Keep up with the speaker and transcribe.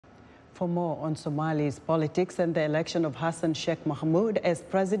For more on Somali's politics and the election of Hassan Sheikh Mohamud as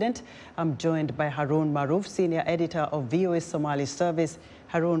president, I'm joined by Harun Maruf, senior editor of VOA Somali service.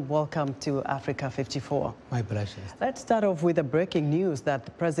 Harun, welcome to Africa 54. My pleasure. Let's start off with the breaking news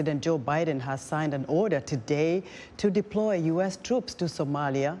that President Joe Biden has signed an order today to deploy U.S. troops to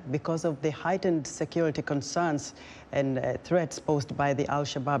Somalia because of the heightened security concerns and threats posed by the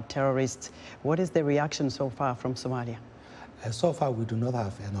Al-Shabaab terrorists. What is the reaction so far from Somalia? So far, we do not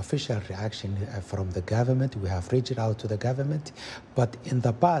have an official reaction from the government. We have reached out to the government. But in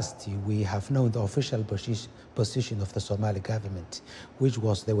the past, we have known the official position of the Somali government, which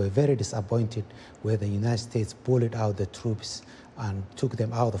was they were very disappointed where the United States pulled out the troops and took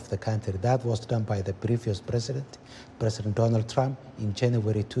them out of the country. That was done by the previous president, President Donald Trump, in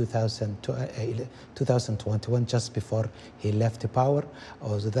January 2021, just before he left power.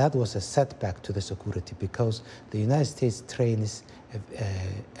 Also, that was a setback to the security because the United States trains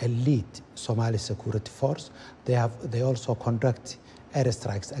elite Somali security force. They also conduct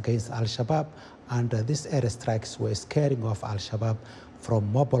airstrikes against Al-Shabaab, and these airstrikes were scaring off Al-Shabaab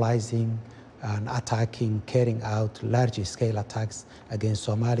from mobilizing and attacking, carrying out large-scale attacks against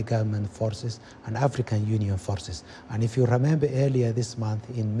Somali government forces and African Union forces. And if you remember earlier this month,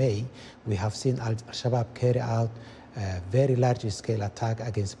 in May, we have seen Al-Shabaab carry out a very large-scale attack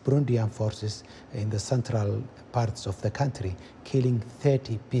against Burundian forces in the central parts of the country, killing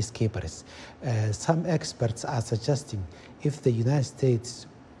 30 peacekeepers. Some experts are suggesting if the United States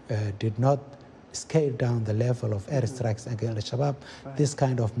did not scale down the level of airstrikes against Al-Shabaab, this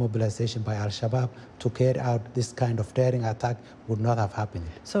kind of mobilization by Al-Shabaab to carry out this kind of daring attack would not have happened.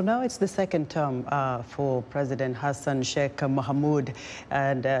 So now it's the second term for President Hassan Sheikh Mohamud,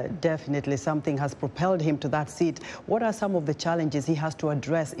 and definitely something has propelled him to that seat. What are some of the challenges he has to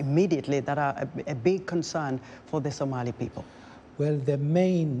address immediately that are a big concern for the Somali people? Well, the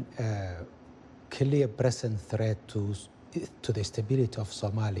main clear present threat to the stability of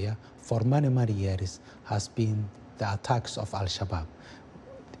Somalia for many, many years has been the attacks of Al-Shabaab.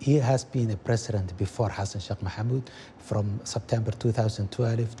 He has been a president before Hassan Sheikh Mohamud from September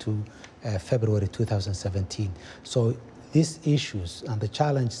 2012 to February 2017. So these issues and the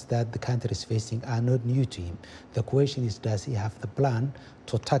challenges that the country is facing are not new to him. The question is, does he have the plan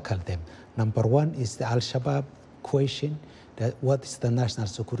to tackle them? Number one is the Al-Shabaab question. What is the national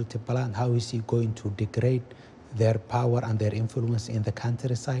security plan? How is he going to degrade their power and their influence in the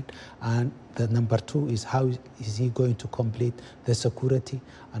countryside? And the number two is, how is he going to complete the security?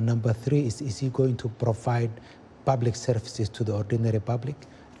 And number three is he going to provide public services to the ordinary public?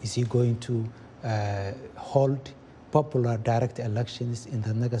 Is he going to hold popular direct elections in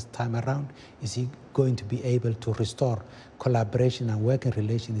the next time around? Is he going to be able to restore collaboration and working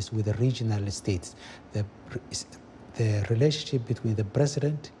relations with the regional states? The relationship between the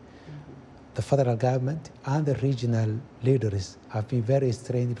president, the federal government, and the regional leaders have been very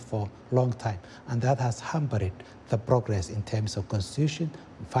strained for a long time, and that has hampered the progress in terms of constitution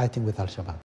and fighting with Al-Shabaab.